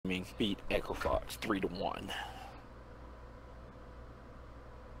Lightning beat Equifax 3-1.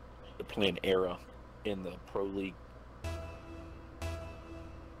 They're playing Era in the Pro League.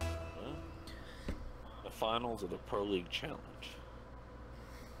 The finals of the Pro League Challenge.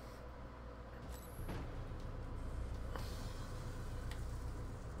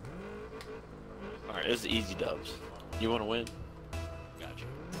 Alright, this is easy dubs. You want to win? Gotcha.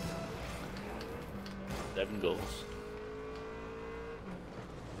 7 goals.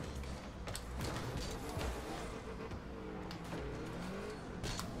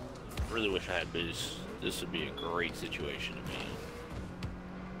 Really wish I had boost. This would be a great situation to be in.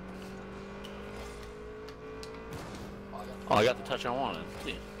 Oh, I got the touch I wanted.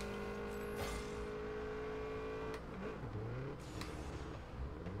 See.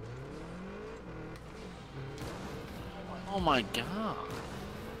 Oh my god.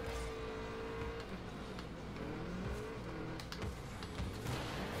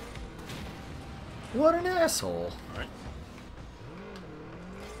 What an asshole. All right.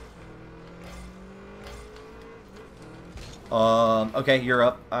 Okay, you're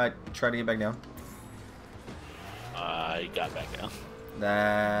up. I try to get back down. I got back down.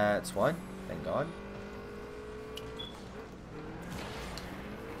 That's one. Thank God.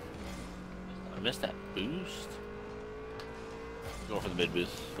 I missed that boost. Going for the mid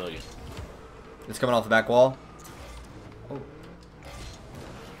boost. Okay. It's coming off the back wall. Oh.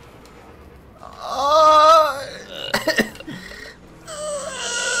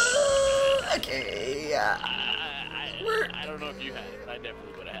 Okay. I don't know if you had it, but I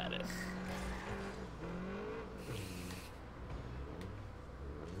definitely would have had it.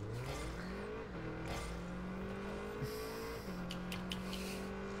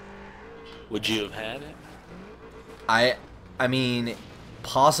 Would you have had it? I mean,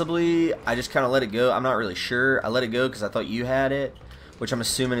 possibly. I just kind of let it go. I'm not really sure. I let it go because I thought you had it, which I'm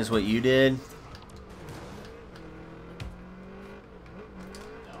assuming is what you did.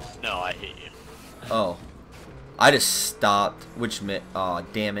 No, I hit you. Oh. I just stopped. Which oh,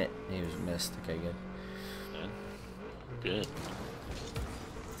 damn it. He was missed. Okay, good. Good.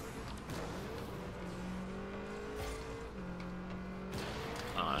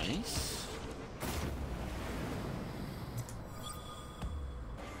 Nice.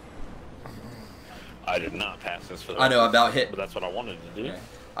 I did not pass this for the I know, I about hit. but that's what I wanted to do. Okay.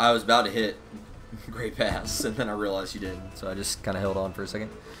 I was about to hit great pass, and then I realized you didn't, so I just kind of held on for a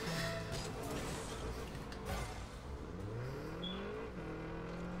second.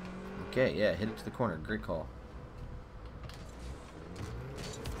 Okay, yeah, hit it to the corner. Great call.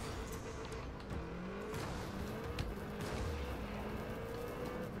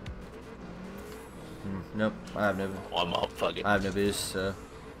 Nope, I have no. Well, I'm up. Fuck it. I have no boost, so.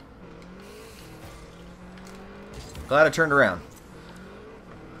 Glad I turned around.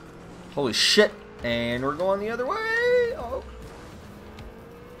 Holy shit! And we're going the other way. Oh.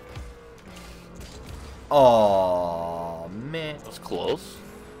 Oh man. That was close.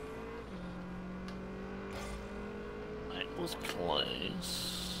 That was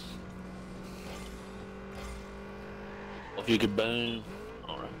close. Well, if you could boom.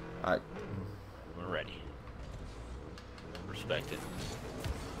 Alright. We're ready. Respect it.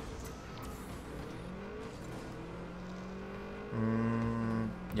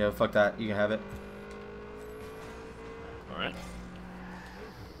 Yeah, fuck that. You can have it. Alright.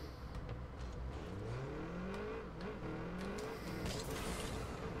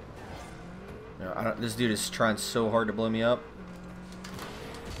 No, I don't. This dude is trying so hard to blow me up,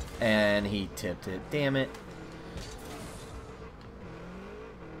 and he tipped it. Damn it!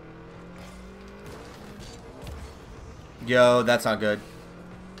 Yo, that's not good.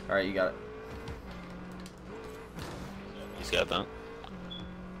 All right, you got it. He's got that.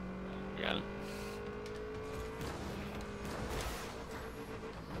 Got it.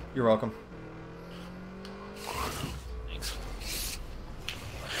 You're welcome. Thanks.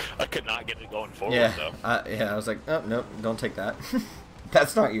 I could not get it going forward, Yeah, though. yeah. I was like, oh nope, don't take that.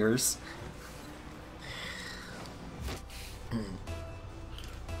 That's not yours.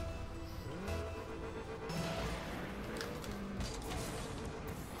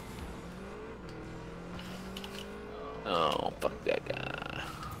 Oh, fuck that guy.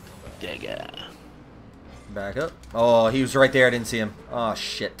 Fuck that guy. Back up. Oh, he was right there. I didn't see him. Oh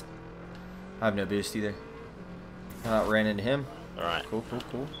shit. I have no boost either. Ran into him. Alright. Cool, cool,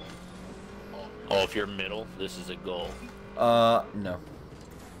 cool. Oh, if you're middle, this is a goal. No.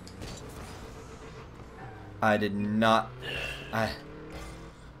 I did not. I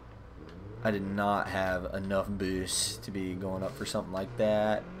did not have enough boost to be going up for something like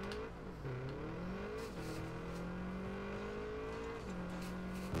that.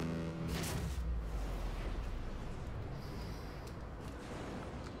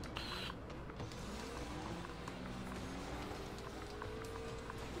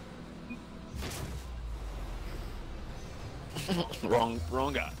 Wrong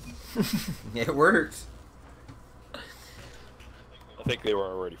guy. It works. I think they were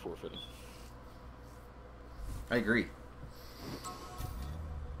already forfeiting. I agree.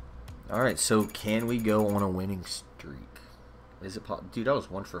 Alright, so can we go on a winning streak? Is it dude, I was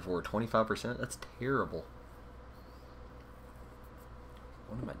 1 for 4. 25%? That's terrible.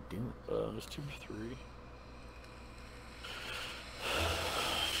 What am I doing? It was 2 for 3.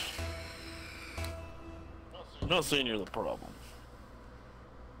 I'm not saying you're the problem.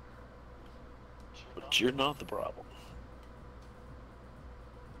 But you're not the problem.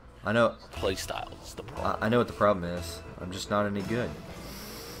 I know. Playstyle is the problem. I know what the problem is. I'm just not any good.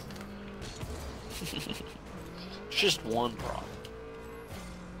 It's just one problem.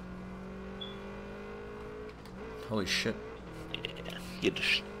 Holy shit. Yeah, get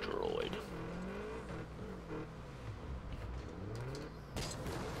destroyed.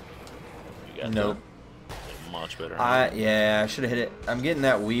 You got Nope. that? Much better. Yeah, I should have hit it. I'm getting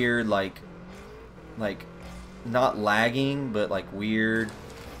that weird, like, not lagging, but like weird,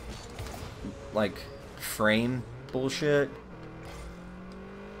 like frame bullshit.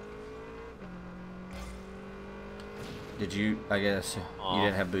 Did you? I guess you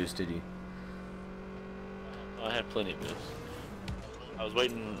didn't have boost, did you? I had plenty of boost. I was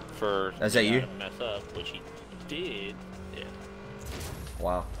waiting for Is that you? to mess up, which he did. Yeah.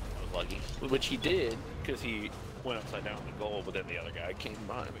 Wow. I was lucky. Which he did, because he went upside down the goal, but then the other guy came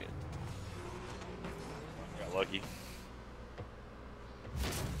behind me. Got lucky.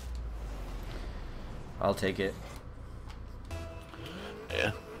 I'll take it.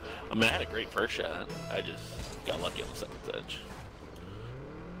 Yeah. I mean, I had a great first shot. I just got lucky on the second touch.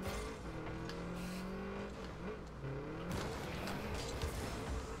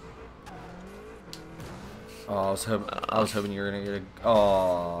 Oh, I was hoping you were gonna get a.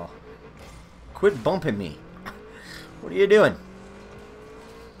 Oh, quit bumping me! What are you doing?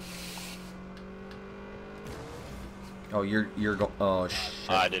 Oh, you're going. Oh shit!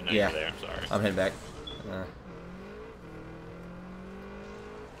 I didn't know you were there. I'm sorry. I'm heading back.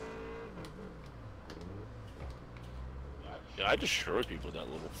 Yeah, I destroyed people with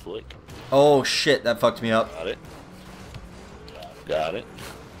that little flick. Oh shit! That fucked me up. Got it. Got it.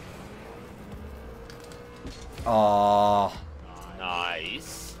 Oh,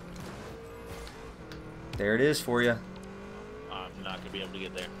 Nice. there it is for you. I'm not gonna be able to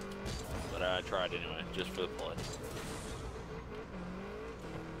get there, but I tried anyway, just for the play.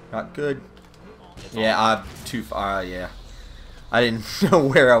 Not good. It's Yeah, on. I'm too far. Yeah, I didn't know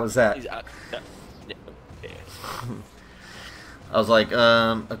where I was at. He's out. Yeah. I was like,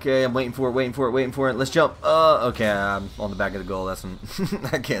 okay, I'm waiting for it. Let's jump. Okay, I'm on the back of the goal. That's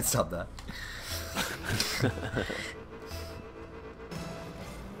I can't stop that.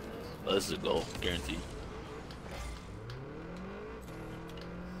 Oh, this is a goal, guaranteed.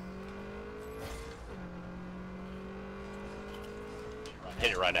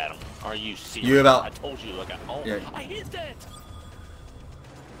 Hit it right at him. Are you serious? You about? I told you. Like, oh, Yeah. I hit that.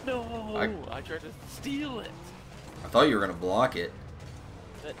 No, I tried to steal it. I thought you were gonna block it.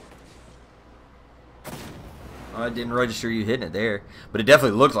 That- I didn't register you hitting it there, but it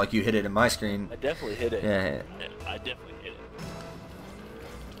definitely looked like you hit it in my screen. I definitely hit it. Yeah. I definitely hit it.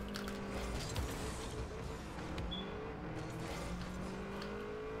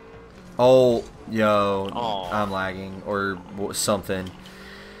 Oh, yo, Aw. I'm lagging or something.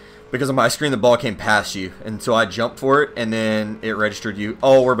 Because on my screen, the ball came past you, and so I jumped for it, and then it registered you.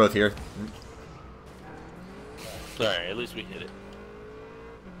 Oh, we're both here. Sorry, at least we hit it.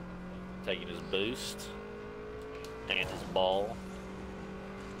 Taking his boost. And his ball.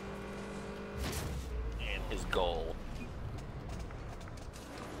 And his goal.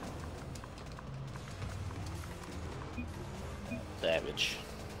 Savage.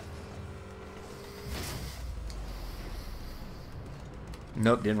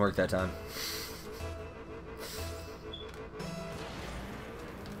 Nope, didn't work that time.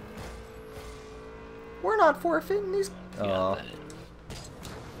 We're not forfeiting these. Got that.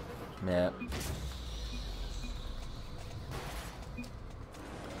 Yeah.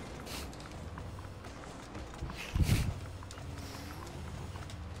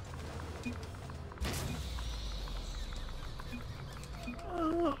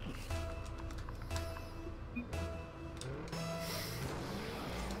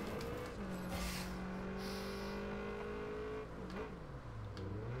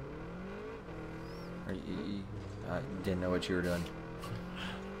 I didn't know what you were doing.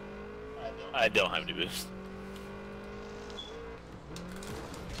 I don't have any boost.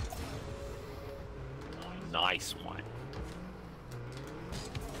 Nice one.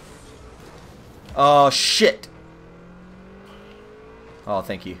 Oh shit! Oh,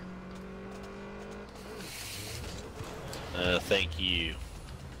 thank you. Thank you.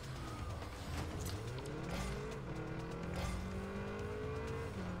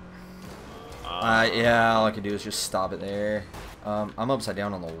 Yeah, all I can do is just stop it there. I'm upside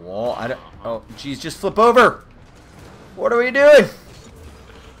down on the wall. I don't. Oh, geez, just flip over. What are we doing?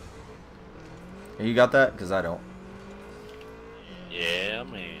 You got that? Because I don't. Yeah,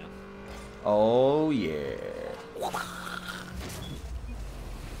 man. Oh, yeah.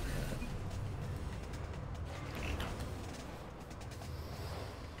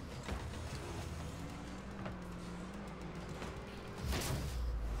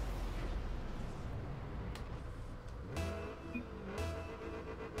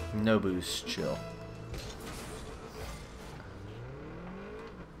 No boost, chill.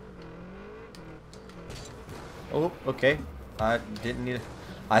 Oh, okay. I didn't need.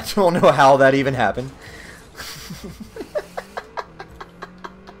 I don't know how that even happened.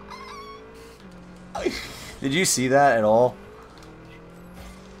 Did you see that at all?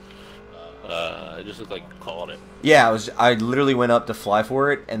 It just looked like you caught it. Yeah, I was. I literally went up to fly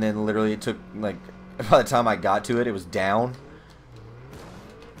for it, and then literally it took like. By the time I got to it, it was down.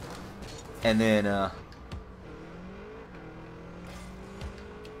 And then,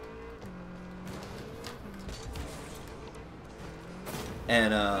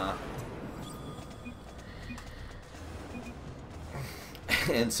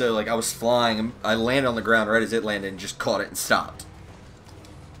 and so, like, I was flying, and I landed on the ground right as it landed and just caught it and stopped.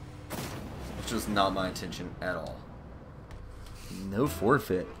 Which was not my intention at all. No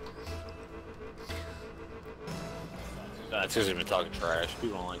forfeit. It's because they've been talking trash.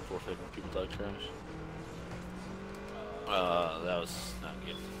 People don't like forfeiting when people talk trash. That was not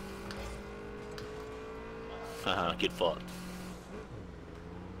good. Get fucked.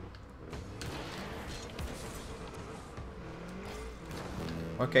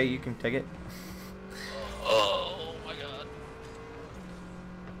 Okay, you can take it. Oh my god.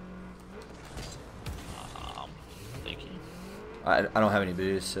 Thank you. I don't have any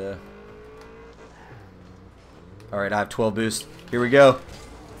boost, so. Alright, I have 12 boost. Here we go.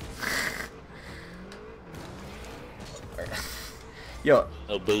 Yo.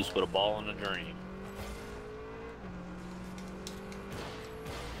 No boost, but a ball and a dream.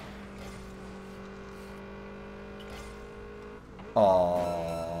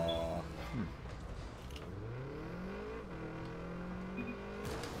 Aww.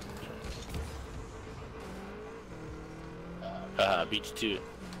 Beat you to it.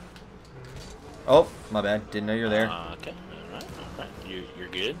 Oh, my bad. Didn't know you were there. Okay, alright, alright. You're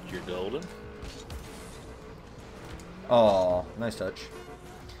good. You're golden. Oh, nice touch.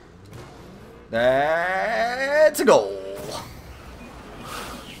 That's a goal.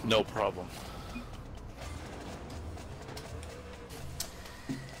 No problem.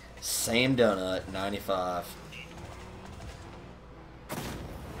 Same donut, 95.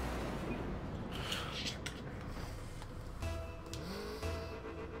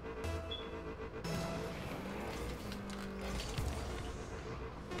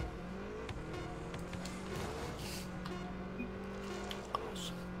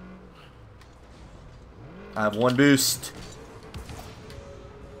 I have one boost.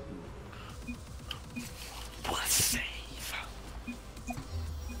 What a save.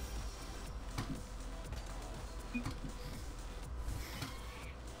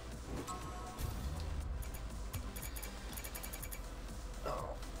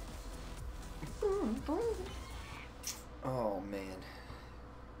 Oh man.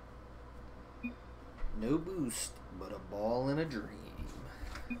 No boost, but a ball and a dream.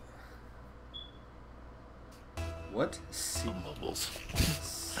 What? Bubbles.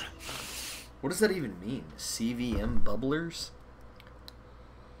 What does that even mean? CVM bubblers?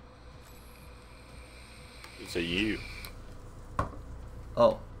 It's a U.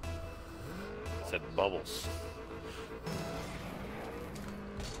 Oh. It said bubbles.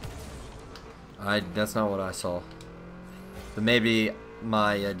 That's not what I saw. But maybe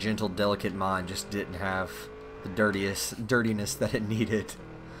my gentle, delicate mind just didn't have the dirtiness that it needed.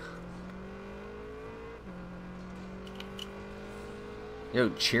 Yo,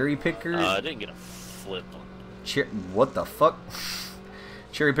 cherry picker. I didn't get a flip on. What the fuck?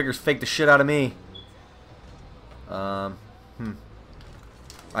 Cherry pickers faked the shit out of me. I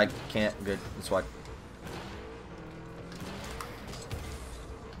can't. Good. That's why.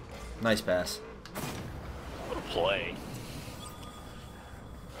 Nice pass. What a play.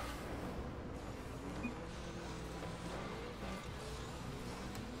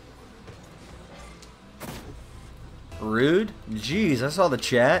 Rude? Jeez, I saw the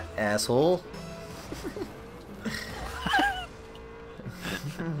chat, asshole.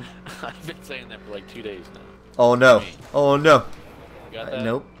 I've been saying that for like 2 days now. Oh no. Oh no. You got that?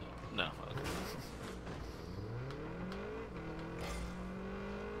 Nope. No.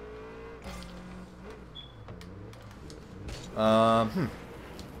 Okay.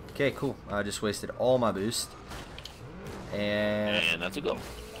 Okay, cool. I just wasted all my boost. And that's a go.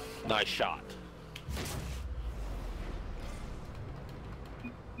 Nice shot.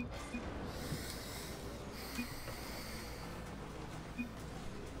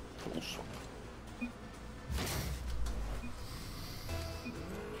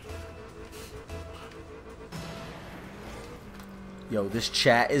 Yo, this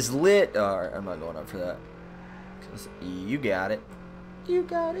chat is lit. Alright, I'm not going up for that. 'Cause you got it. You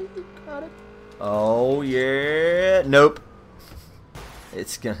got it. You got it. Oh, yeah. Nope.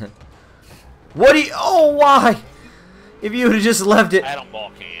 It's gonna... What do you... Oh, why? If you would have just left it... Adam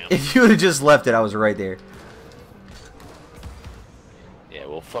ball cam. If you would have just left it, I was right there. Yeah,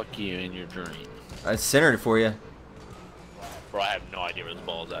 well, fuck you in your dream. I centered it for you. Bro, I have no idea where the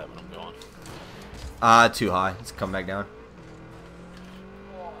ball is at when I'm going. Too high. Let's come back down.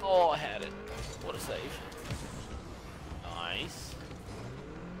 Oh, I had it. What a save. Nice.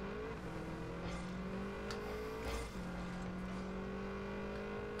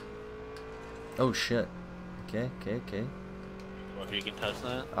 Oh, shit. Okay, okay, okay. Well, if you can touch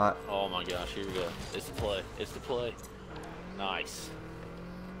that. Oh my gosh, here we go. It's the play. It's the play. Nice.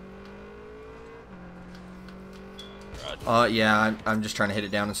 Yeah, I'm just trying to hit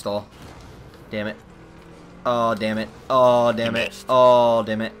it down and stall. Damn it. Oh, damn it. Oh, damn it. Missed. Oh,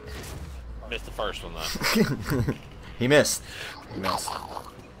 damn it. Missed the first one, though. He missed. He missed.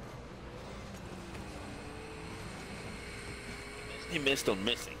 He missed on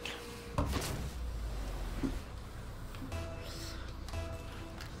missing.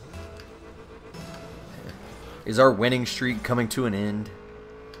 Is our winning streak coming to an end?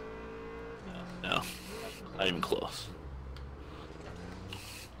 No. Not even close.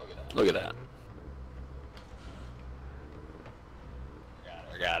 Look at that.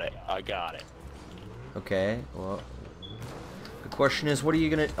 I got it. I got it. Okay, well... The question is, what are you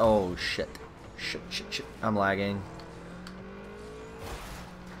gonna... Oh, shit. Shit, shit, shit. I'm lagging.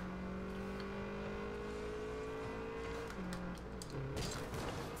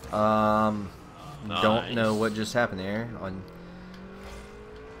 Don't know what just happened there.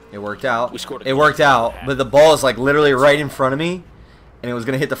 It worked out. We scored a It goal. worked out, but the ball is like literally right in front of me, and it was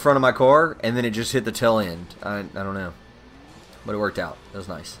gonna hit the front of my car, and then it just hit the tail end. I don't know, but it worked out. It was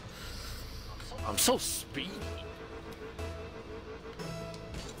nice. I'm so speedy.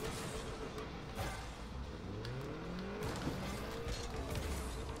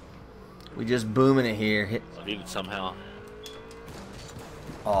 We just booming it here. Hit. I needed somehow.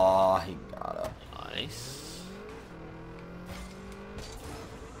 Aw, he got up. Nice.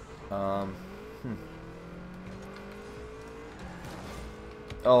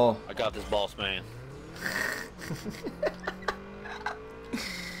 Oh. I got this, boss man.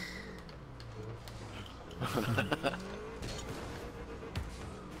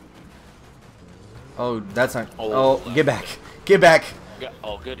 Oh, that's not. Oh, Oh, get back. Get back.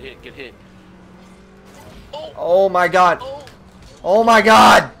 Oh, good hit, good hit. Oh, Oh my god. oh, Oh my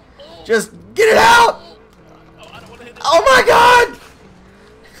god. oh, Just get it out. oh, I don't want to hit it. Oh my god.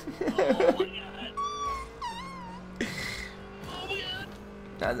 Oh my god. Oh my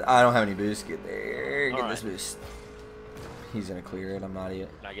god. I don't have any boost. Get there. Get All this right. boost. He's gonna clear it. I'm not yet.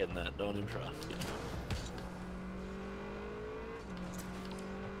 Not getting that. Don't even try.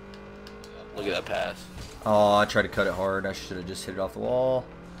 Look at that pass. Oh, I tried to cut it hard. I should have just hit it off the wall.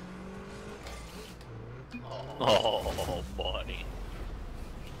 Oh, buddy.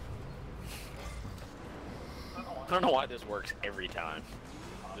 I don't know why this works every time.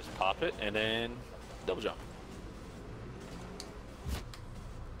 Just pop it and then double jump.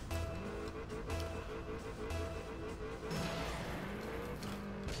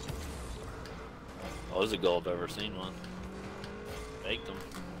 Oh, this is a goal if I've ever seen one. Make them.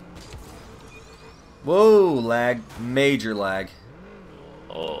 Whoa, lag. Major lag.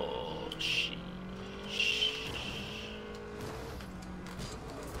 Oh, sheesh.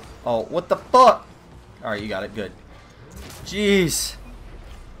 Oh, what the fuck? Alright, you got it. Good. Jeez.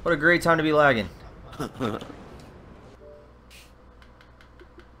 What a great time to be lagging.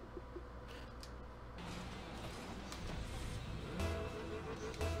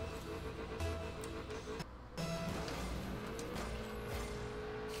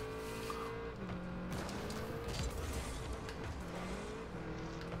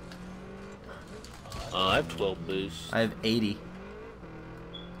 I have 12 boosts. I have 80.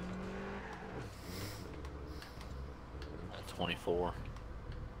 At 24.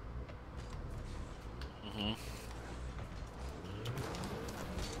 Mm-hmm.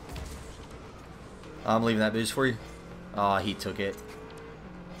 I'm leaving that boost for you. Aw, he took it.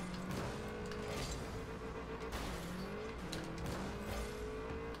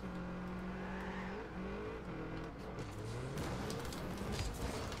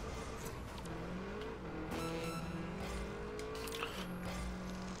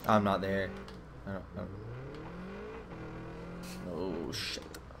 I'm not there. I don't know. Oh, shit.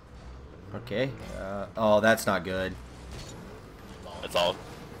 Okay. Oh, that's not good. That's all.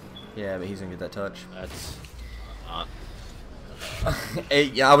 Yeah, but he's gonna get that touch. That's not.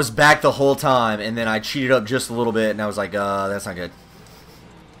 Yeah, I was back the whole time, and then I cheated up just a little bit, and I was like, that's not good.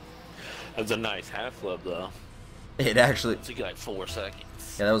 That's a nice half flip, though. It actually... It took you like 4 seconds.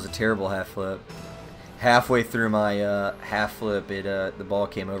 Yeah, that was a terrible half flip. Halfway through my half flip, the ball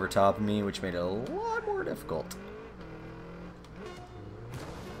came over top of me, which made it a lot more difficult.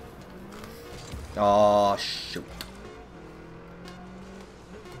 Oh, shoot.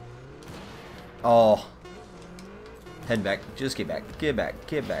 Oh. Head back. Just get back. Get back.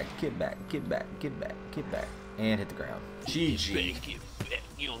 Get back. Get back. Get back. Get back. Get back. And hit the ground. GG. Get back.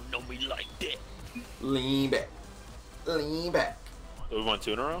 You don't know me like that. Lean back. Lean back. We won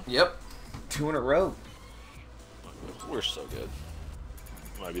 2 in a row? Yep. 2 in a row. We're so good.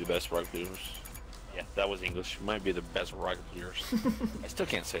 Might be the best rocket players. Yeah, that was English. Might be the best rocket players. I still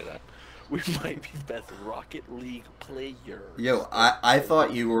can't say that. We might be the best Rocket League players. Yo, I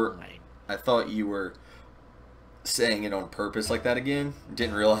thought you were... I thought you were saying it on purpose like that again.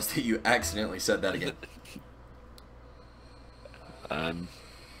 Didn't realize that you accidentally said that again. I'm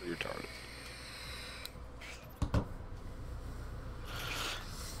retarded.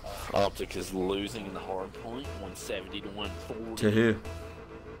 Optic is losing in the hard point, 170 to 140. To who?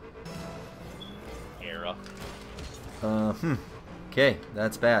 Era. Okay,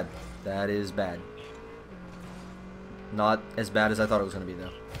 that's bad. That is bad. Not as bad as I thought it was going to be,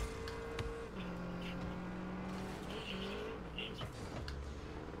 though.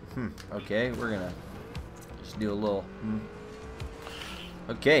 Okay, we're gonna just do a little.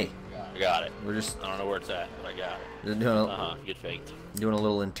 Okay. I got it. We're just. I don't know where it's at, but I got it. Just doing a, Get faked. doing a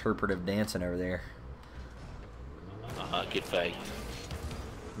little interpretive dancing over there. Get faked.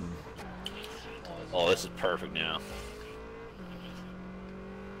 Oh, this is perfect now.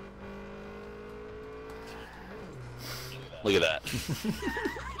 Look at that.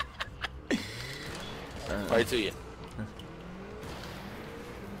 Right to you.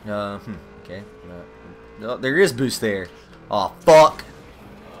 Okay. No, there is boost there. Oh fuck.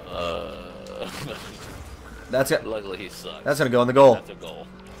 That's it. Luckily he sucks. That's gonna go in the goal. That's a goal.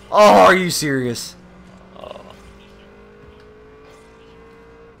 Oh, are you serious? Oh.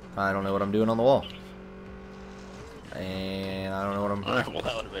 I don't know what I'm doing on the wall. And I don't know what I'm. Well,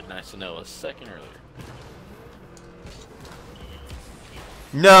 that would have been nice to know a second earlier.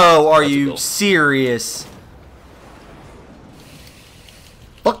 No, are That's a you goal. serious?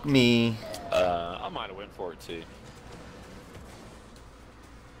 Fuck me. I might have went for it too.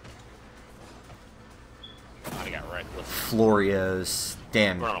 I got reckless. Florios.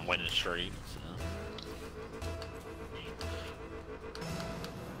 Damn. We're on a winning streak. So.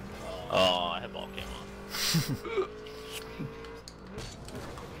 Oh, that ball came on.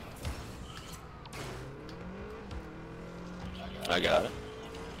 I got it.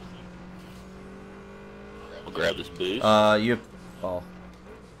 We'll grab this boost. You. Oh.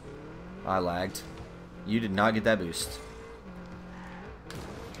 I lagged. You did not get that boost.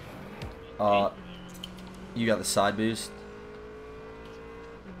 You got the side boost.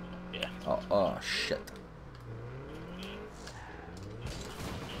 Yeah. Oh shit.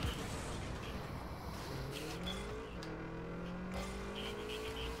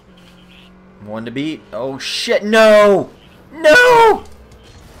 One to beat. Oh shit! No! No!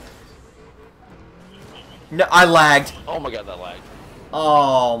 No! I lagged. Oh my god, that lagged.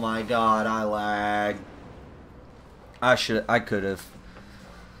 Oh my god, I lagged. I could have.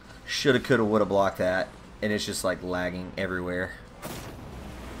 Shoulda, coulda, woulda blocked that. And it's just like lagging everywhere.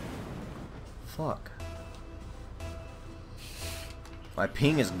 Fuck. My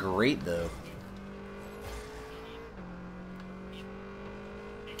ping is great though.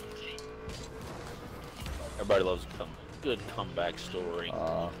 Everybody loves a good comeback story.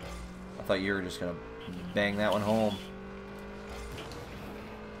 I thought you were just gonna bang that one home.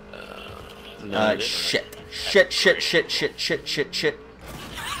 No, Shit.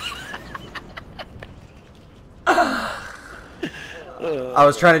 I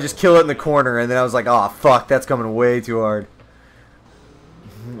was trying to just kill it in the corner, and then I was like, oh, fuck, that's coming way too hard.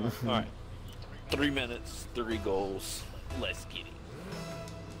 Alright. 3 minutes, 3 goals. Let's get it.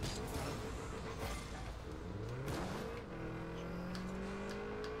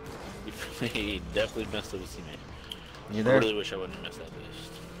 He definitely messed up his teammate. You I there? really wish I wouldn't have messed that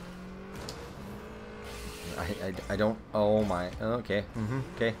boost. I don't. Oh my. Okay.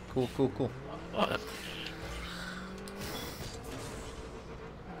 Okay. Cool. Cool. Cool.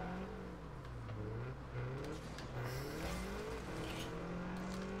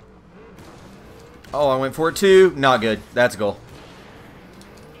 Oh, I went for it too. Not good. That's a goal.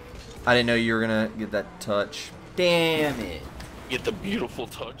 I didn't know you were gonna get that touch. Damn it. Get the beautiful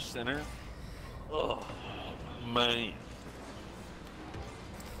touch center. Oh, man.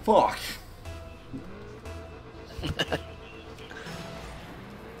 Fuck.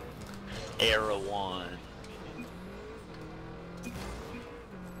 Era 1.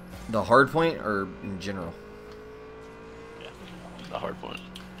 The hard point or in general? Yeah, the hard point.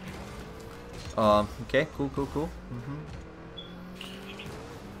 Okay. Cool. Cool. Cool.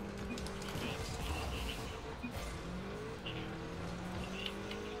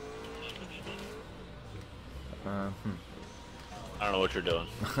 I don't know what you're doing.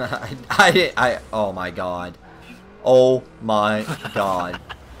 Oh my god. Oh my god.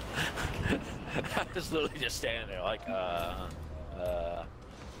 I was literally just standing there like, I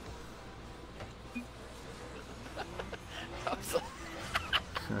was like,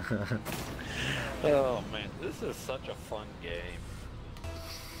 oh man, this is such a fun game.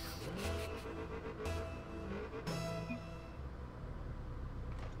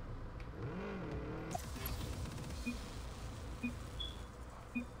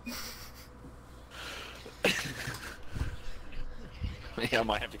 Yeah, I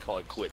might have to call it quit.